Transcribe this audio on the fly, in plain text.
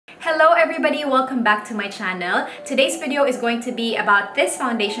Hello everybody, welcome back to my channel. Today's video is going to be about this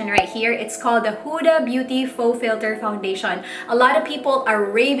foundation right here. It's called the Huda Beauty Faux Filter Foundation. A lot of people are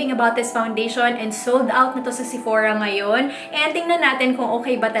raving about this foundation and sold out na to sa Sephora ngayon. And tingnan natin kung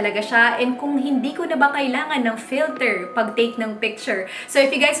okay ba talaga siya and kung hindi ko na ba kailangan ng filter pag take ng picture. So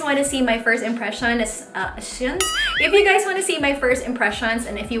if you guys want to see my first impressions,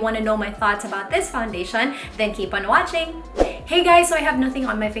 and if you want to know my thoughts about this foundation, then keep on watching. Hey guys, so I have nothing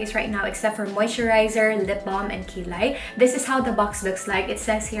on my face right now except for moisturizer, lip balm, and kilay. This is how the box looks like. It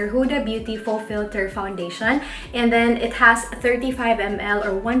says here Huda Beauty Faux Filter Foundation, and then it has 35 ml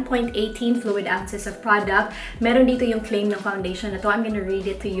or 1.18 fluid ounces of product. Meron dito yung claim ng foundation na to. I'm gonna read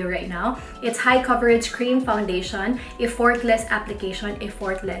it to you right now. It's high coverage cream foundation, effortless application,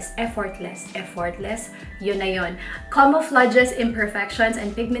 effortless. Yun na yun. Camouflages imperfections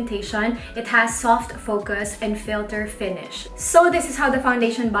and pigmentation. It has soft focus and filter finish. So this is how the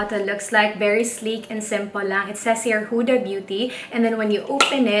foundation bottle looks like. Very sleek and simple lang. It says here Huda Beauty, and then when you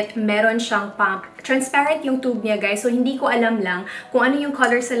open it, meron siyang pump. Transparent yung tube niya, guys. So hindi ko alam lang kung ano yung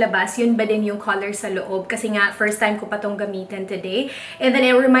color sa labas, yun ba din yung color sa loob. Kasi nga, first time ko pa tong gamitin today. And then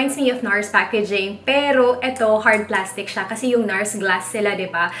it reminds me of NARS packaging. Pero ito, hard plastic siya. Kasi yung NARS glass sila, di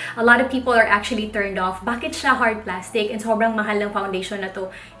ba? A lot of people are actually turned off. Bakit siya hard plastic? And sobrang mahal ng foundation na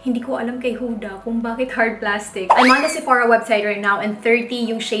to. Hindi ko alam kay Huda kung bakit hard plastic. I'm on the Sephora website right now and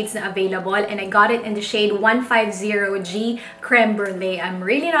 30 yung shades na available. And I got it in the shade 150G Creme Brulee. I'm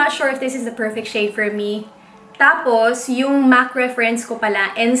really not sure if this is the perfect shade for me. Tapos, yung MAC reference ko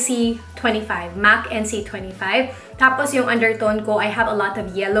pala, NC25. MAC NC25. Tapos, yung undertone ko, I have a lot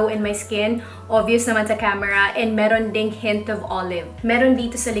of yellow in my skin. Obvious naman sa camera. And meron ding hint of olive. Meron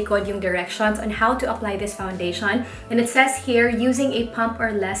dito sa likod yung directions on how to apply this foundation. And it says here, using a pump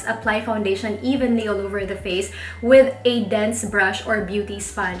or less, apply foundation evenly all over the face with a dense brush or beauty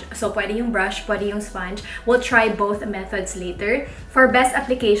sponge. So, pwede yung brush, pwede yung sponge. We'll try both methods later. For best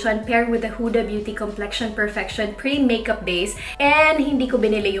application, pair with the Huda Beauty Complexion Perfection Pre-Makeup Base. And hindi ko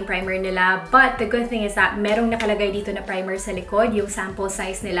binili yung primer nila. But the good thing is that merong nakalagay dito na primer sa likod, yung sample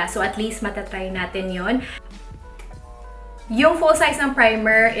size nila. So at least matatry natin yon. Yung full size ng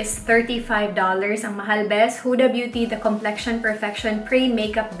primer is $35. Ang mahal best, Huda Beauty The Complexion Perfection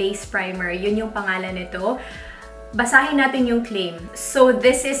Pre-Makeup Base Primer. Yun yung pangalan nito. Basahin natin yung claim. So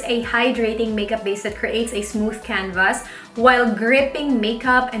this is a hydrating makeup base that creates a smooth canvas while gripping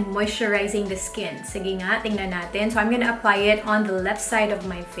makeup and moisturizing the skin. Sige nga, tingnan natin. So I'm gonna apply it on the left side of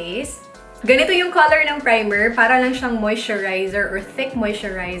my face. Ganito yung color ng primer, para lang siyang moisturizer or thick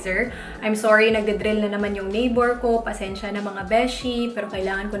moisturizer. I'm sorry, nagde-drill na naman yung neighbor ko. Pasensya na mga beshi, pero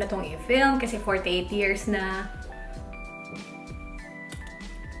kailangan ko na tong i-film kasi 48 years na.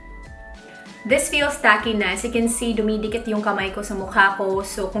 This feels tacky na. As you can see, dumidikit yung kamay ko sa mukha ko.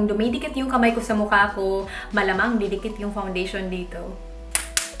 So, kung dumidikit yung kamay ko sa mukha ko, malamang didikit yung foundation dito.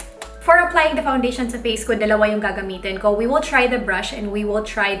 For applying the foundation sa face ko, dalawa yung gagamitin ko. We will try the brush and we will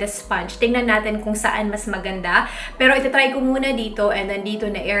try the sponge. Tingnan natin kung saan mas maganda. Pero itatry ko muna dito and then dito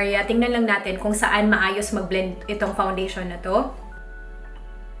na area. Tingnan lang natin kung saan maayos mag-blend itong foundation na to.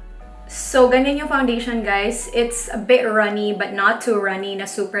 So, ganyan yung foundation, guys. It's a bit runny but not too runny na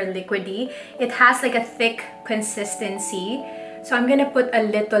super liquidy. It has like a thick consistency. So, I'm gonna put a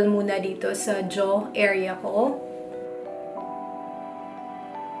little muna dito sa jaw area ko.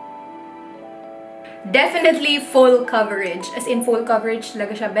 Definitely full coverage. As in full coverage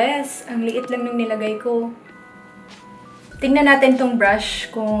talaga siya, bes. Ang liit lang nung nilagay ko. Tingnan natin tong brush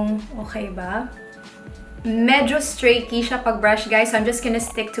kung okay ba. Medyo streaky siya pag brush, guys. So I'm just gonna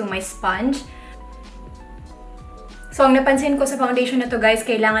stick to my sponge. So ang napansin ko sa foundation na to, guys,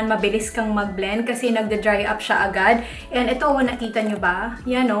 kailangan mabilis kang mag-blend kasi nagda-dry up siya agad. And ito, nakita nyo ba?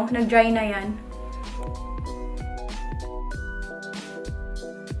 Yan o, nag-dry na yan.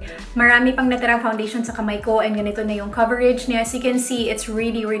 Marami pang natirang foundation sa kamay ko and ganito na yung coverage niya. As you can see, it's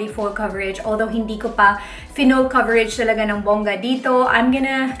really full coverage. Although hindi ko pa full coverage talaga ng bongga dito, I'm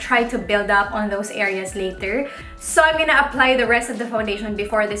gonna try to build up on those areas later. So I'm gonna apply the rest of the foundation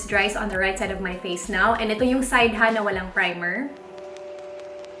before this dries on the right side of my face now. And ito yung side ha na walang primer.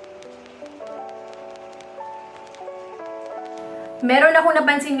 Meron akong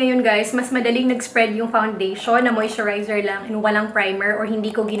napansin ngayon, guys, mas madaling nag-spread yung foundation na moisturizer lang and walang primer or hindi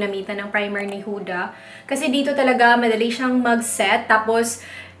ko ginamitan ng primer ni Huda. Kasi dito talaga madali siyang mag-set tapos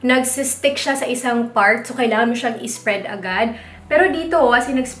nagsistick siya sa isang part so kailangan mo siyang i-spread agad. Pero dito, kasi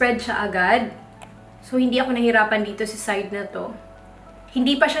nag-spread siya agad. So hindi ako nahirapan dito sa side na to.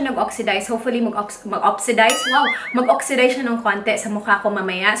 Hindi pa siya nag-oxidize. Hopefully, mag-oxidize. Wow! Mag-oxidize siya ng konti sa mukha ko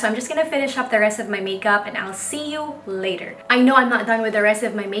mamaya. So, I'm just gonna finish up the rest of my makeup and I'll see you later. I know I'm not done with the rest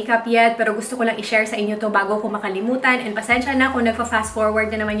of my makeup yet, pero gusto ko lang i-share sa inyo to bago ko makalimutan. And pasensya na kung nagpa-fast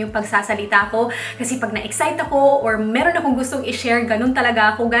forward na naman yung pagsasalita ko. Kasi pag na-excite ako or meron akong gustong i-share, ganun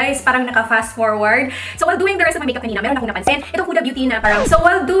talaga ako, guys. Parang naka-fast forward. So, while doing the rest of my makeup kanina, meron akong napansin. Itong Huda Beauty na parang... So,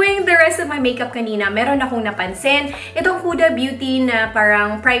 while doing the rest of my makeup kanina, meron akong napansin. Itong Huda Beauty na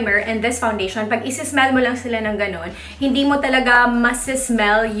parang primer and this foundation, pag isi-smell mo lang sila ng ganon, hindi mo talaga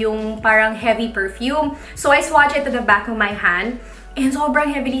mas-smell yung parang heavy perfume. So, I swatch it to the back of my hand and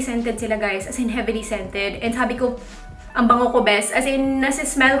sobrang heavily scented sila, guys. As in, heavily scented. And sabi ko, ang bango ko, best. As in,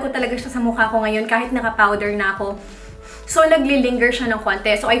 nasi-smell ko talaga siya sa mukha ko ngayon kahit naka-powder na ako. So, nagli-linger siya ng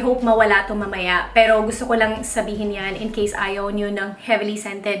konti. So, I hope mawala to mamaya. Pero gusto ko lang sabihin yan in case ayaw nyo ng heavily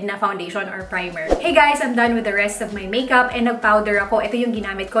scented na foundation or primer. Hey guys, I'm done with the rest of my makeup and nag-powder ako. Ito yung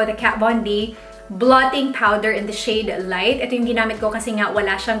ginamit ko, the Kat Von D Blotting Powder in the shade Light. Ito yung ginamit ko kasi nga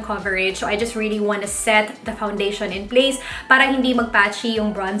wala siyang coverage. So, I just really want to set the foundation in place para hindi mag-patchy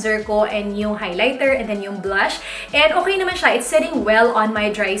yung bronzer ko and yung highlighter and then yung blush. And okay naman siya. It's sitting well on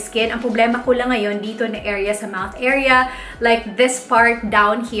my dry skin. Ang problema ko lang ngayon dito na area sa mouth area, like this part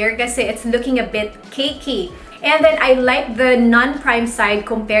down here kasi it's looking a bit cakey. And then, I like the non-prime side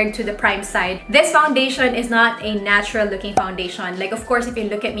compared to the prime side. This foundation is not a natural-looking foundation. Like, of course, if you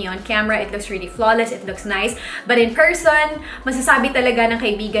look at me on camera, it looks really flawless, it looks nice. But in person, masasabi talaga ng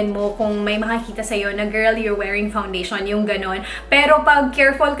kaibigan mo kung may makakita sa'yo na, girl, you're wearing foundation, yung ganon. Pero pag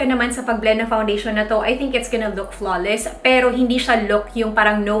careful ka naman sa pag-blend ng foundation na to, I think it's gonna look flawless. Pero hindi siya look yung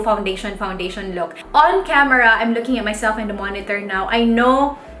parang no foundation look. On camera, I'm looking at myself in the monitor now. I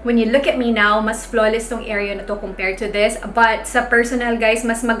know when you look at me now, mas flawless tong area na to compared to this. But sa personal, guys,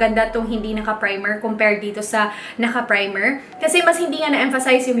 mas maganda tong hindi naka-primer compared dito sa naka-primer. Kasi mas hindi nga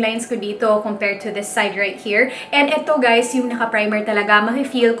na-emphasize yung lines ko dito compared to this side right here. And ito, guys, yung naka-primer talaga,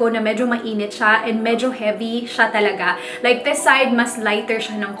 mafe-feel ko na medyo mainit siya and medyo heavy siya talaga. Like this side, mas lighter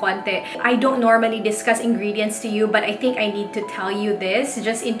siya ng konti. I don't normally discuss ingredients to you, but I think I need to tell you this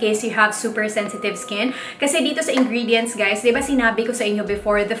just in case you have super sensitive skin. Kasi dito sa ingredients, guys, di ba sinabi ko sa inyo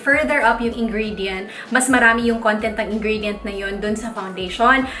before, the further up yung ingredient, mas marami yung content ng ingredient na yun dun sa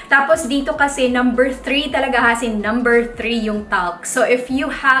foundation. Tapos dito kasi number 3 talaga, kasi number 3 yung talc. So if you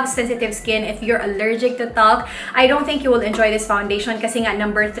have sensitive skin, if you're allergic to talc, I don't think you will enjoy this foundation kasi nga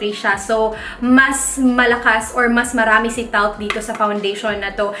number 3 siya. So mas malakas or mas marami si talc dito sa foundation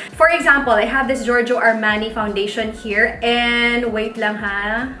na to. For example, I have this Giorgio Armani foundation here and wait lang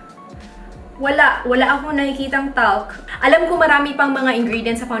ha. Wala akong nakikitang talc. Alam ko marami pang mga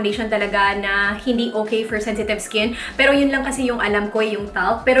ingredients sa foundation talaga na hindi okay for sensitive skin. Pero yun lang kasi yung alam ko, yung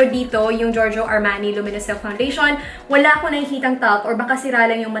talc. Pero dito, yung Giorgio Armani Luminous Silk Foundation, wala akong nakikitang talc or baka sira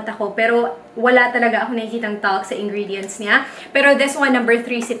lang yung mata ko. Pero wala talaga akong nakikitang talc sa ingredients niya. Pero this one, number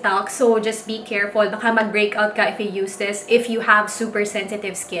 3 si talc. So just be careful. Baka mag-breakout ka if you use this if you have super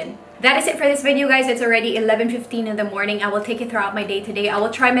sensitive skin. That is it for this video, guys. It's already 11:15 in the morning. I will take it throughout my day today. I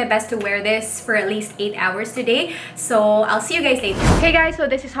will try my best to wear this for at least 8 hours today. So, I'll see you guys later. Hey guys, so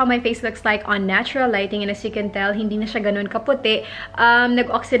this is how my face looks like on natural lighting. And as you can tell, hindi na siya ganun kaputi.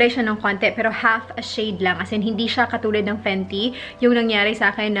 Nag-oxidize siya ng konti, pero half a shade lang. As in, hindi siya katulad ng Fenty. Yung nangyari sa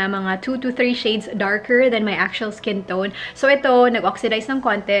akin na mga 2 to 3 shades darker than my actual skin tone. So, ito, nag-oxidize ng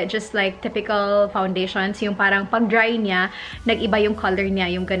konti, just like typical foundations. Yung parang pag-dry niya, nag-iba yung color niya,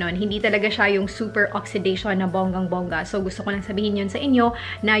 yung ganun. Hindi talaga siya yung super oxidation na bonggang-bongga. So, gusto ko lang sabihin yun sa inyo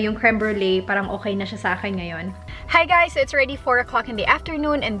na yung creme brulee, parang okay na siya sa akin ngayon. Hi guys! So, it's already 4 o'clock in the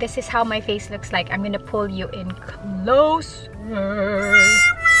afternoon and this is how my face looks like. I'm gonna pull you in close.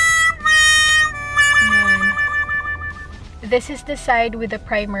 This is the side with the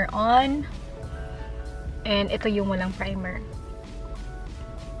primer on. And ito yung walang primer.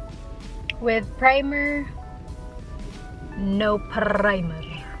 With primer, no primer.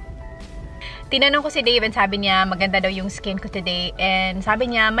 Tinanong ko si Dave and sabi niya maganda daw yung skin ko today. And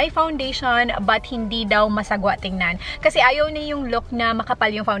sabi niya may foundation but hindi daw masagwa tingnan. Kasi ayaw niya yung look na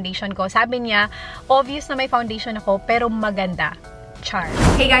makapal yung foundation ko. Sabi niya, obvious na may foundation ako pero maganda. Char.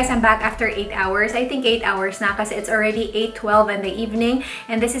 Hey guys, I'm back after 8 hours. I think 8 hours na kasi it's already 8:12 in the evening.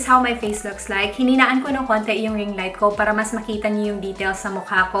 And this is how my face looks like. Hininaan ko ng konti yung ring light ko para mas makita niyo yung details sa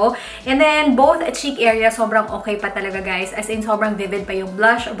mukha ko. And then, both cheek area, sobrang okay pa talaga guys. As in, sobrang vivid pa yung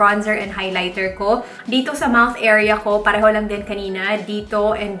blush, bronzer, and highlighter ko. Dito sa mouth area ko, pareho lang din kanina.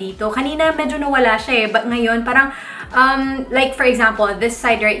 Dito and dito. Kanina medyo nawala siya eh. But ngayon, parang Like for example, this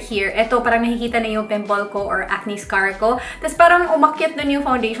side right here, ito parang nakikita na yung pimple ko or acne scar ko. Tapos parang umakyat dun yung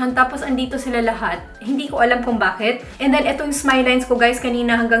foundation, tapos andito sila lahat. Hindi ko alam kung bakit. And then ito yung smile lines ko guys,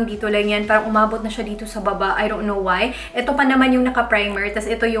 kanina hanggang dito lang yan. Parang umabot na siya dito sa baba. I don't know why. Ito pa naman yung naka-primer, tapos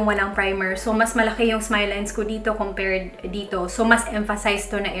ito yung walang primer. So mas malaki yung smile lines ko dito compared dito. So mas emphasize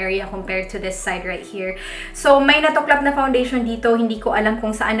to na area compared to this side right here. So may natuklap na foundation dito. Hindi ko alam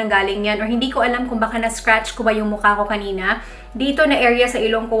kung saan nanggaling yan, or hindi ko alam kung baka na-scratch ko ba yung mukha ko kanina. Dito na area sa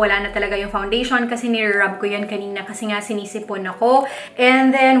ilong ko, wala na talaga yung foundation kasi nire-rub ko yan kanina kasi nga sinisipon ako.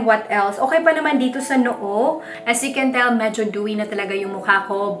 And then, what else? Okay pa naman dito sa noo. As you can tell, medyo dewy na talaga yung mukha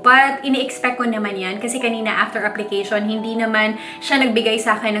ko. But, ini-expect ko naman yan kasi kanina after application, hindi naman siya nagbigay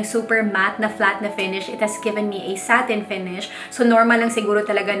sa akin ng super matte na flat na finish. It has given me a satin finish. So, normal lang siguro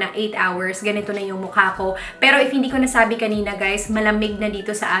talaga na 8 hours. Ganito na yung mukha ko. Pero if hindi ko nasabi kanina guys, malamig na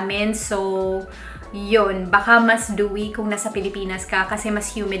dito sa amin. So, yun, baka mas dewy kung nasa Pilipinas ka kasi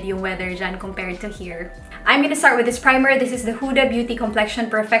mas humid yung weather dyan compared to here. I'm gonna start with this primer. This is the Huda Beauty Complexion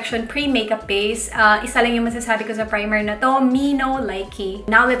Perfection Pre-Makeup Base. Isa lang yung masasabi ko sa primer na to, me no likey.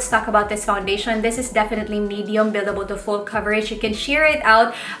 Now let's talk about this foundation. This is definitely medium, buildable to full coverage. You can sheer it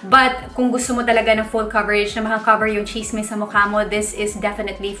out, but kung gusto mo talaga ng full coverage na makakover yung chismis sa mukha mo, this is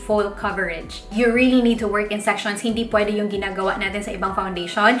definitely full coverage. You really need to work in sections. Hindi pwede yung ginagawa natin sa ibang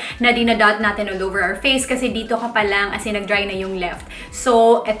foundation na dinadot natin all over our face kasi dito ka pa lang as in nag-dry na yung left.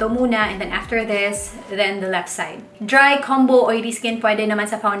 So, eto muna, and then after this, then the left side. Dry, combo, oily skin, pwede naman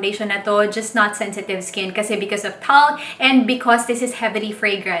sa foundation na to, just not sensitive skin kasi because of talc and because this is heavily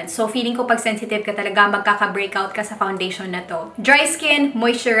fragrant. So, feeling ko pag sensitive ka talaga, magkaka-breakout ka sa foundation na to. Dry skin,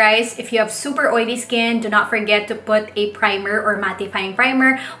 moisturize. If you have super oily skin, do not forget to put a primer or mattifying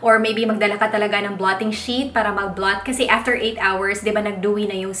primer, or maybe magdala ka talaga ng blotting sheet para mag-blot kasi after 8 hours, di ba nag-dewy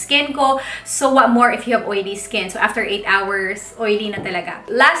na yung skin ko. So, what more if you have oily skin? So, after 8 hours, oily na talaga.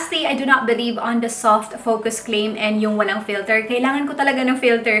 Lastly, I do not believe on the soft focus claim and yung walang filter. Kailangan ko talaga ng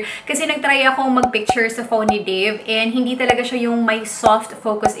filter kasi nagtry ako mag-picture sa phone ni Dave and hindi talaga siya yung may soft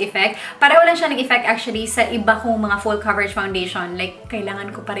focus effect. Pareho lang siya nag-effect actually sa iba kong mga full coverage foundation. Like,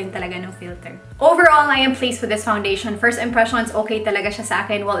 kailangan ko pa rin talaga ng filter. Overall, I am pleased with this foundation. First impressions, okay talaga siya sa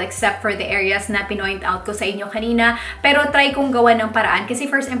akin, well, except for the areas na pinoint out ko sa inyo kanina. Pero try kong gawa ng paraan kasi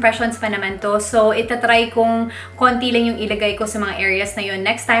first impressions pa naman to. So, itatry kong konti lang yung ilagay ko sa mga areas na yun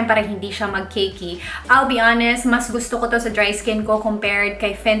next time para hindi siya mag-cakey. I'll be honest, mas gusto ko to sa dry skin ko compared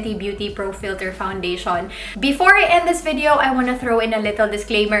kay Fenty Beauty Pro Filter Foundation. Before I end this video, I wanna throw in a little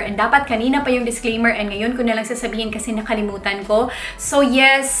disclaimer, and dapat kanina pa yung disclaimer and ngayon ko na lang sasabihin kasi nakalimutan ko. So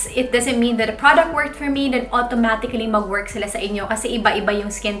yes, it doesn't mean that the product worked for me, then automatically mag-work sila sa inyo kasi iba-iba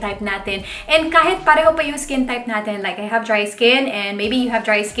yung skin type natin. And kahit pareho pa yung skin type natin, like I have dry skin and maybe you have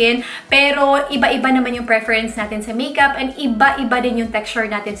dry skin, pero iba-iba naman yung preference natin sa makeup and iba-iba din yung texture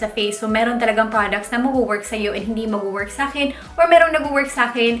natin sa face. So meron talagang products na mag-work sa'yo and hindi mag-work sa akin, or merong nag-work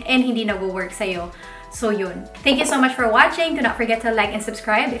sa akin and hindi nag-work sa'yo. So yun. Thank you so much for watching. Do not forget to like and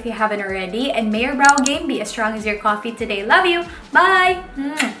subscribe if you haven't already. And may your brow game be as strong as your coffee today. Love you. Bye!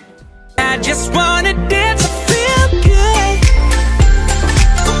 I just wanna dance, I feel good.